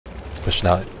Pushing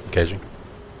out, engaging.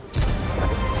 Hit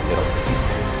him.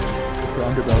 The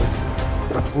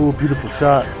underbelly. Ooh, beautiful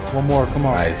shot. One more, come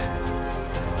on. Nice.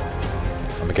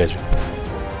 I'm engaging.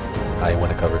 I ain't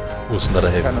want to cover. Ooh, it's another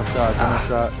heavy. Got no shot, got no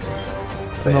shot.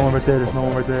 There's no one right there, there's no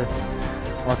one right there.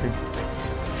 Marking.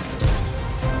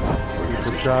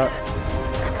 Beautiful shot.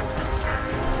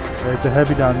 There's a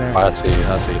heavy down there. I see the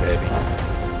heavy.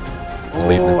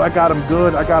 Oh, I got him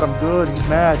good, he's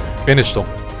mad. Finished him.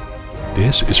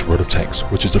 This is World of Tanks,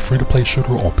 which is a free-to-play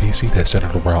shooter on PC that's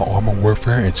centered around armor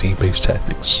warfare and team-based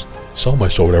tactics. So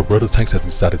much so that World of Tanks has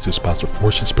decided to sponsor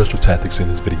Fortune Special Tactics in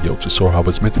this video to show how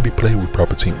it's meant to be played with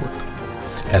proper teamwork.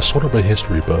 As sort of a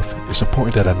history buff, it's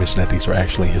important that I mention that these are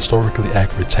actually historically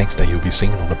accurate tanks that you'll be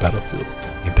seeing on the battlefield.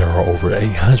 And there are over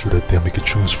 800 of them you can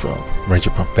choose from,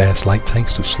 ranging from fast light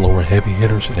tanks to slower heavy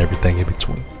hitters and everything in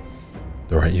between.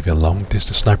 There are even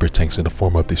long-distance sniper tanks in the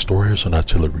form of destroyers and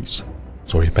artilleries.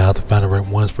 So you bound to find the right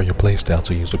ones for your playstyle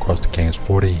to use across the game's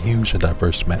 40 huge and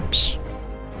diverse maps.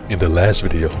 In the last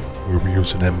video, we were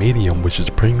using a medium, which is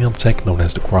a premium tank known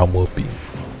as the Cromwell B.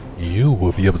 You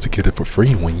will be able to get it for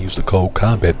free when you use the code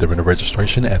COVERT during the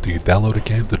registration after you download the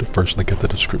game through the first link in the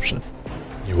description.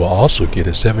 You will also get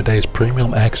a 7 days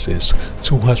premium access,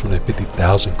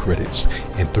 250,000 credits,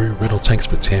 and 3 rental tanks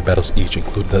for 10 battles each,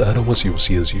 including the other ones you will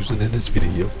see us using in this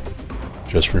video.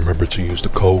 Just remember to use the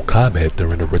code COVERT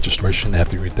during the registration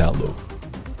after you download.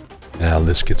 Now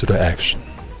let's get to the action.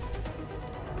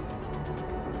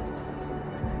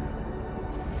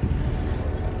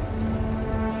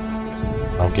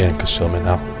 I'm getting concealment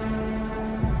now.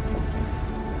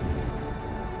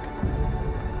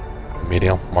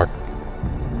 Medium, mark.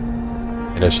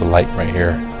 And there's a light right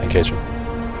here. Engagement.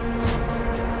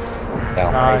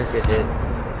 Down. Nice. Get hit.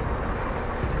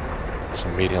 There's a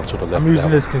medium to the left. I'm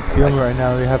using this concealment right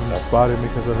now, they haven't spotted me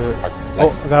because of it. Mark, Oh,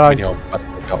 I got eyes. medium about to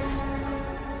poke out.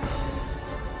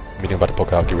 Medium about to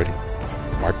poke out, get ready.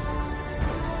 Mark.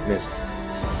 Missed.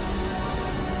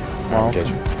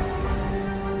 Engagement.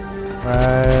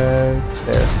 Right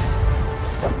there.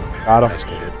 Got him. Nice,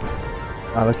 good hit.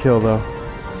 Not a kill though.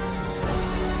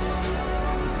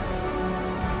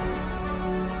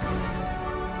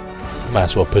 Might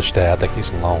as well push that. I think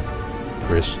he's alone.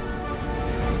 Chris.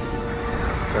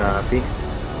 Copy.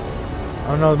 I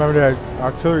don't know, remember that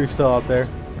artillery's still out there.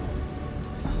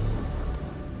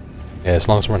 Yeah, as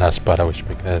long as we're not spotted, we should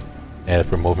make that. Yeah,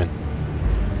 if we're moving.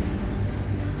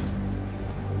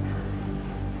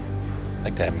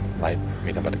 Like that light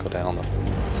medium about to go down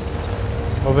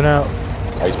though. Moving out.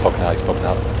 Oh, he's poking out,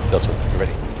 Delta, you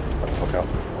ready? About to poke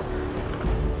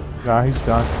out. Nah, he's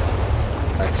gone.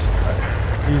 Nice.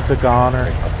 Alright. He's the goner.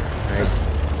 Nice.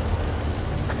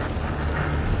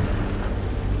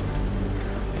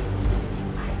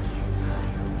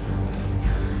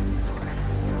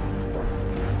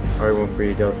 Alright, one for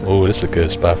you, Delta. Oh, this is a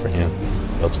good spot for him.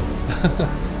 Delta.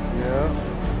 Yeah.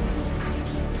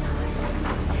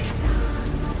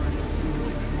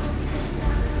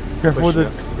 Careful with the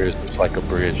It's like a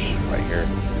bridge right here.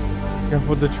 careful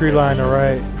with the tree line,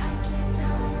 alright.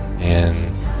 And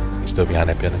he's still behind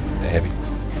that building, the heavy.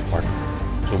 Mark.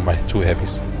 Two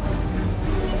heavies.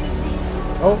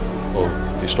 Oh, Oh,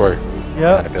 destroyer. Behind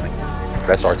yeah. the building.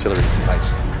 That's artillery.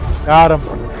 Nice. Got him.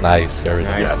 Nice,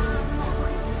 everything. Nice.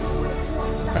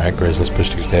 Alright, Grizz, let's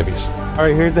push these heavies.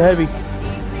 Alright, here's the heavy.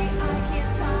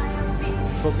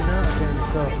 Poking out? I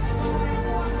can't tell.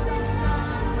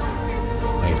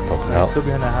 He's poking He's out. still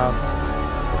behind that house.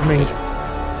 I mean,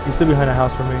 he's still behind the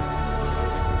house for me.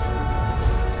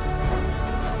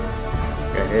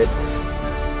 Got hit.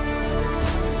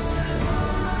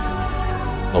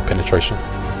 No penetration.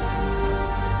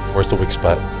 Where's the weak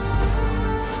spot?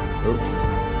 Oh,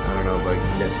 I don't know, but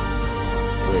just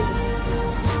wait.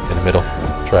 In the middle.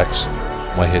 Tracks.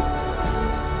 One hit.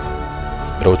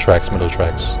 Middle tracks.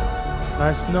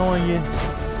 Nice knowing you.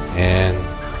 And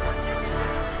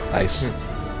nice.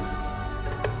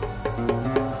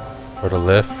 For the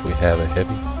left, we have a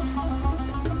heavy.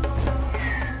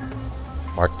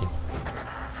 Marking.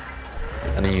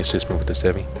 And then you assist me with this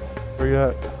heavy. Where you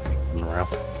at? Coming around.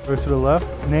 Go to the left.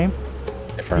 Name?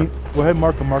 Confirm. Go ahead,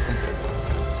 mark him, mark him.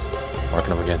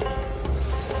 Marking him again.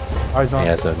 Eyes on. He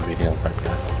has a medium right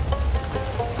behind.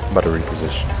 I'm about to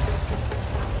reposition.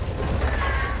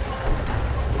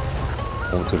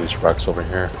 Going to these rocks over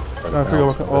here. I forget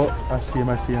what, oh, I see him.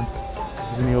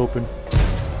 He's in the open.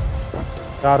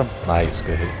 Got him. Nice,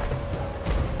 good hit.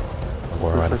 I'm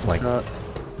going around the flank.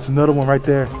 There's another one right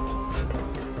there.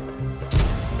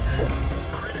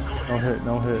 No hit,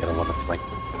 no hit. Get him on the flank.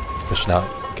 Pushing out,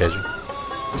 engaging.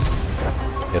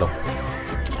 Hit him.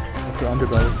 That's the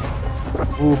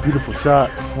underbelly. Ooh, beautiful shot.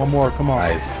 One more, come on.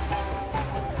 Nice.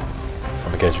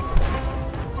 catch you.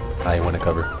 I ain't want to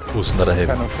cover. Ooh, it's another heavy.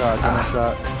 Got no shot, got no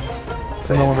shot.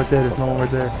 There's no one right there, there's no one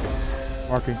right there.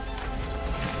 Marking.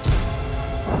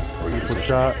 Good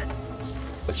shot.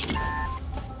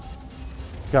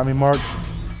 Got me marked.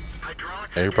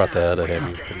 Yeah, you brought the other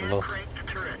heavy from below.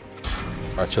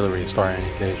 Artillery is starting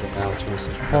to engage right now too.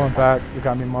 So Pulling back, they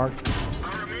got me marked.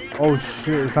 Oh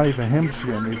shit, it's not even him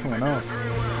shooting me, it's someone else.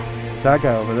 That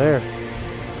guy over there.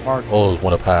 Marked. oh, there's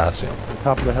one up high. I see him.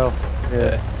 Top of the hill.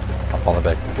 Yeah. I'm falling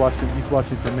back. He's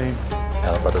watching for me.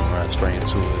 Now I'm about to run straight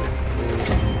into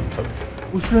it.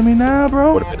 Who's shooting me now,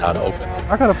 bro? Would have been out of open.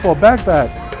 I gotta fall back.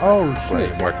 Oh Right,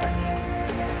 shit. marking.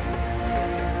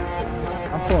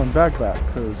 I'm falling back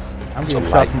because I'm getting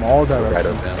Some shot light from all right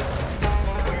directions. up now.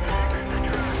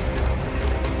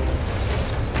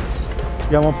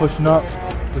 Yeah, one pushing up.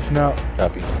 Pushing out.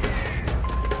 Copy.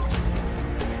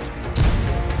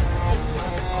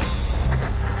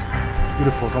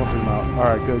 Beautiful, don't zoom out.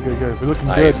 Alright, good. We're looking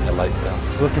Nice, good. that light down.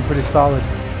 We're looking pretty solid.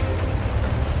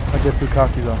 I get too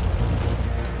cocky though.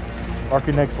 Mark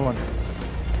your next one.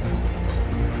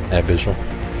 And visual.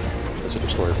 That's a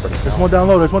destroyer for There's one down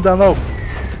low,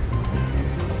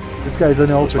 This guy's in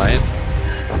the open. Mine?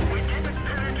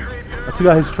 I took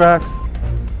out his tracks.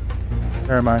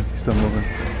 Never mind, he's still moving.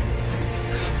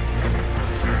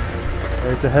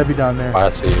 There's a heavy down there. I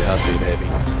see the heavy.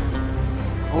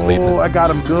 Oh, I got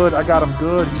him good.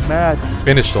 He's mad.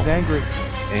 Finished him. He's angry.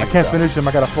 I can't finish him.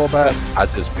 I gotta fall back. I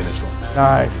just finished him.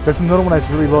 Nice. There's another one that's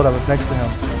really low that was next to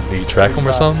him. Did you track him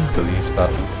or something? Cause he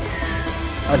stopped.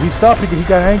 He stopped because he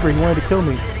got angry. He wanted to kill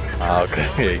me. Ah, okay.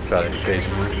 Yeah, he tried to engage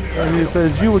me. And he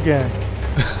says, "You again."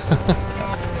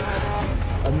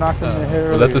 I knocked him in the head earlier.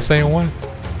 Was that the same one?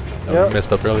 That Yep. we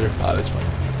messed up earlier? Ah, that's fine.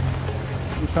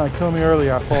 He was trying to kill me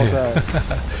earlier. I fall back.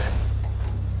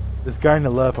 This guy in the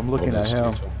left, I'm looking at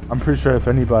him. I'm pretty sure if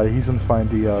anybody, he's gonna find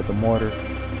the mortar.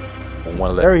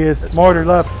 One left. There he is. That's Mortar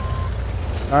left.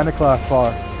 9 o'clock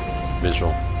far.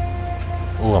 Visual.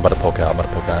 Ooh, I'm about to poke out.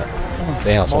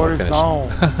 Damn, someone Mortar's finished. gone.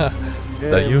 Yeah,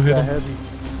 That you it was hit that him? heavy.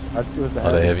 I think it was the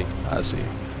Oh, the heavy. heavy. I see.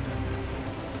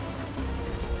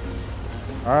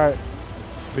 Alright.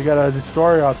 We got a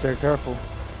destroyer out there, careful.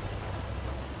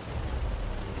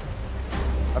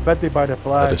 I bet they buy the A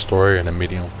flag. destroyer and a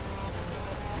medium.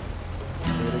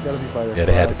 Yeah, they gotta be by the Yeah,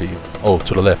 they had to be. Oh,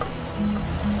 to the left.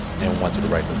 And one to the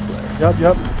right.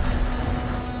 Yep.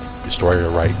 Destroyer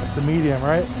right. That's the medium,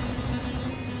 right?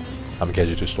 I'm gonna catch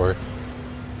you destroyer.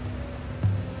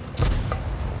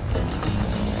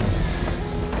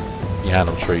 Behind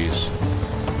them trees.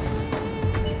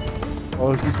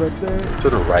 Oh, he's right there. To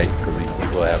the right, because he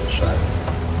will have a shot.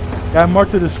 Yeah, I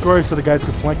marked the destroyer so the guys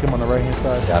could flank him on the right hand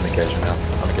side. Yeah, I'm gonna catch you now.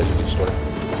 I'm gonna catch you destroyer.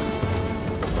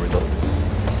 Reload.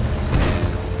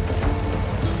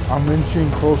 I'm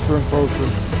inching closer and closer.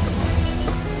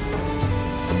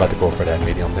 I'm about to go for that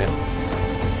medium then.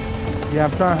 Yeah,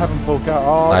 I'm trying to have him poke out.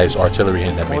 Oh, Nice artillery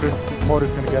hitting that medium.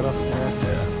 Mortar's gonna get us. Yeah.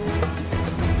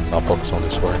 Yeah. So I'll focus on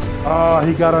destroyer. Oh,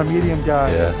 he got our medium guy.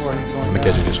 Yeah. Before he's going Let me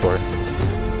catch you destroyer.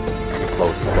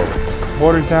 Float.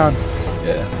 Mortar's down.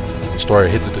 Yeah. Destroyer,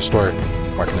 hit the destroyer.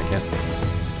 Marking again.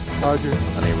 Roger.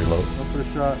 I need to reload. Go for the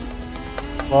shot.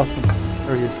 Lost him.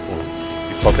 There he is.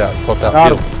 He poked out.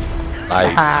 Got Hit him. him.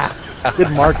 Nice.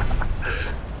 Good mark.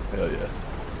 Hell yeah.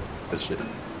 Good shit.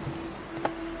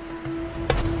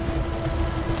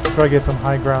 Try to get some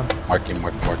high ground. Marking.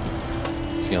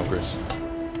 See him first.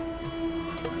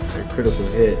 A critical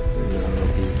hit.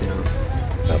 He's down.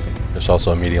 Copy. There's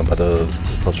also a medium by the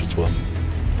approach to 12.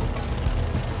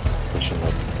 Pushing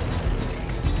up.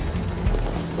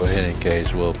 Go ahead and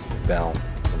engage. We'll down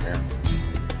from here.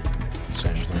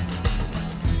 Essentially.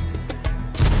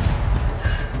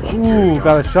 Ooh,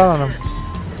 got a shot on him.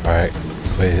 Alright.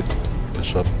 Go ahead.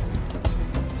 Push up.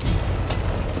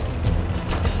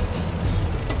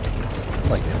 I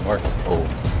like that mark. Oh,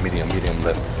 medium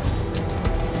left.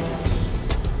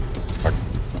 Mark.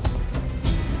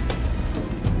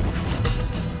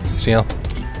 You see him?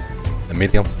 The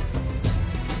medium.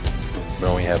 We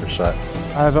only have a shot.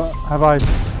 Have eyes.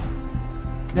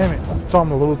 Damn it. I saw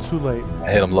him a little too late.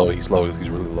 I hit him low. He's low. He's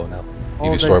really low now. Oh,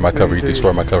 You destroy my cover.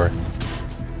 there. My cover.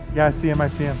 Yeah, I see him. I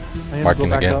need Marking to go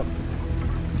back again. up.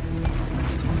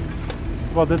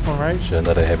 What about this one, right? Shit,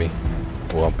 another heavy.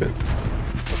 Oh, I'm good.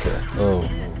 Okay. Oh.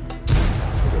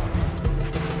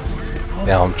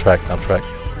 Yeah, I'm tracked.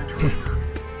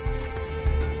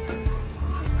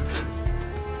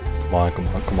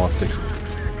 Come on, fix it.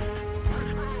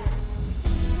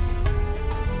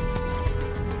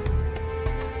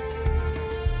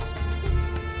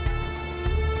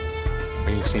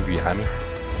 Can you see behind me?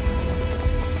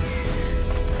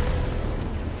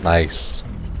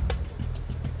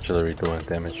 Artillery doing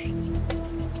damage.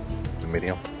 The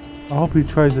medium. I hope he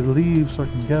tries to leave so I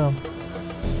can get him.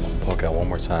 Poke out one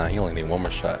more time. He only need one more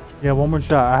shot. Yeah, one more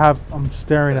shot. I'm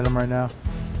staring at him right now.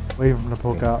 Waiting for him to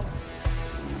poke out.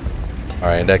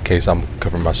 Alright, in that case, I'm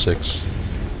covering my 6.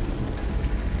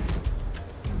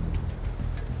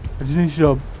 I just need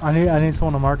you to. I need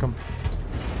someone to mark him.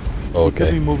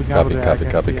 Okay. Moving out of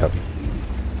there, Copy.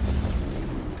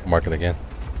 Mark it again.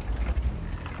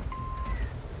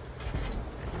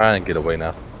 Try and get away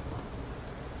now.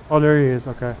 Oh, there he is.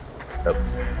 Okay. Yep.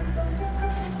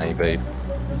 I ain't bait.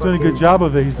 He's doing a good job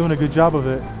of it. He's doing a good job of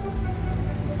it.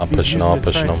 I'm pushing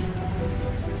him.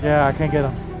 Yeah, I can't get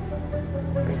him.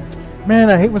 Man,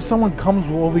 I hate when someone comes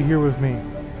over here with me.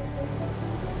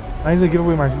 I need to give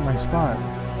away my spot.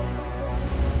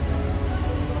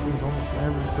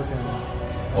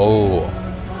 Oh,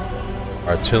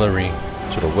 artillery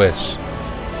to the west.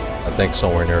 I think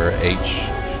somewhere near H.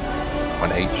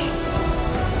 1H.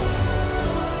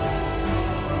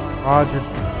 Roger.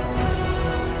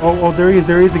 Oh, there he is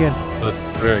again.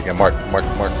 There again. Mark.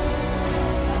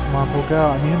 Come on, poke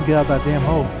out. I need him to get out that damn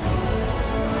hole.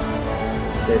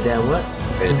 That damn what?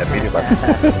 Hey, that medium back.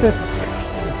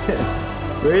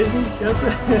 Where is he?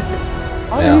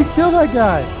 How did you kill that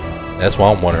guy? That's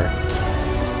why I'm wondering.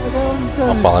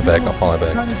 I'm falling back. I'm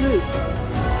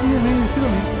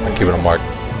keeping him marked.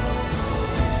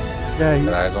 Yeah,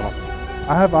 Got eyes on him.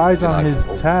 I have eyes on his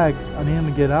tag. I need him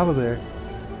to get out of there.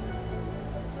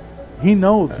 He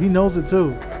knows. He knows it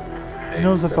too. He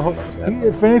knows that's the whole.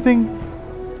 If anything,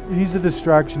 he's a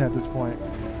distraction at this point.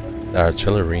 The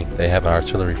artillery. They have an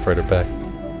artillery further back.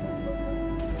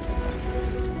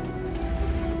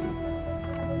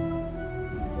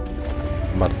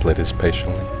 I'm about to play this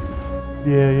patiently.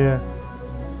 Yeah.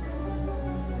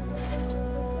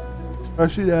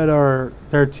 Especially that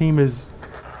their team is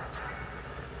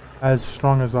as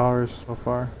strong as ours so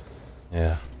far.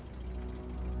 Yeah.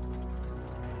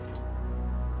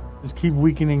 Just keep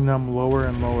weakening them lower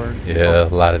and lower. Yeah, a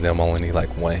lot of them only need like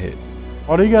 1 hit.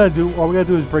 All we gotta do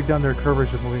is break down their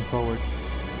coverage of moving forward.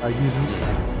 Like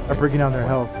breaking down their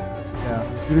health. Yeah.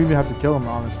 You don't even have to kill them,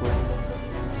 honestly.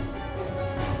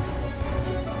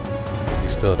 Is he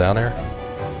still down there?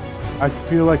 I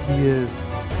feel like he is.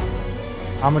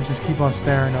 I'm gonna just keep on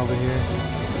staring over here.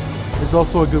 It's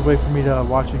also a good way for me to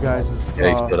watch you guys. Yeah,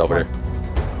 he's still over there.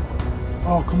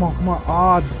 Oh, come on.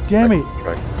 Ah, damn it.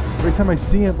 Right. Every time I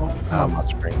see him, I'm on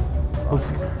screen.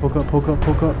 Poke up.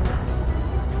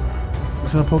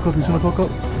 He's gonna poke up.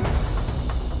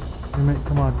 Damn it,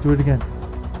 come on, do it again.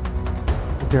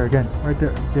 Right there again, right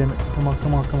there. Damn it, come on.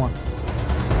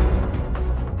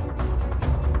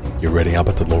 Get ready, I'm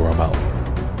about to lower him out.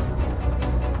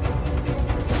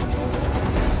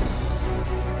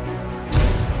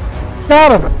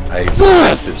 Got him! Nice.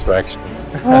 That's distraction.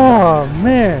 Oh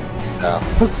man, Now,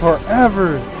 took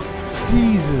forever.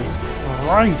 Jesus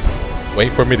Christ.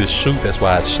 wait for me to shoot, that's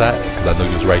why I shot, because I knew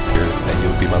he was right there, and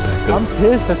you'll be my backup. I'm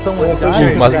pissed that someone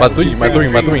died. My three.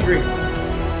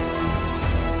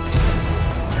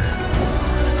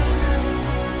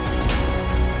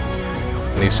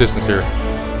 Any assistance here?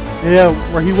 Yeah,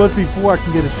 where he was before I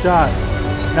can get a shot.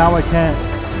 Now I can't.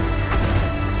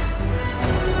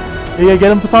 Yeah,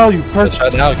 get him to follow you. Perfect.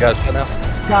 Shut now, guys, shut now.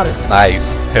 Got it. Nice.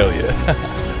 Hell yeah.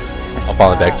 I'm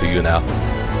falling back to you now.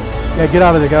 Yeah, get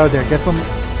out of there, Get some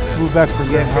move back for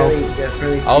getting help.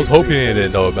 I was hoping he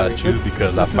didn't know about you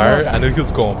because I fired. I knew he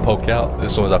was going to poke out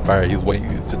as soon as I fired. He was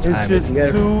waiting to time it. It's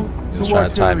just two trying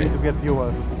to time it. to get deal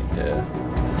with. Yeah.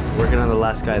 Working on the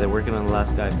last guy. They're working on the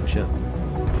last guy. Push up.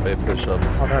 Wait, push up.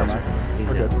 Oh, never mind. He's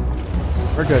We're dead.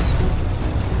 good. We're good.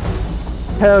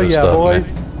 Hell Good yeah, stuff, boys.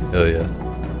 man. Hell yeah.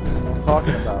 What I'm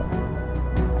talking about.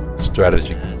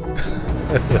 Strategy.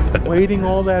 Waiting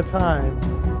all that time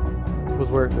was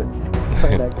worth it.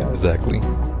 Tell that guy. Exactly.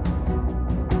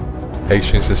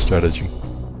 Patience is strategy.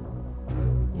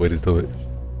 Way to do it.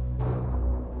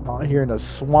 I'm out here in the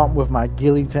swamp with my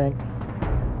ghillie tank.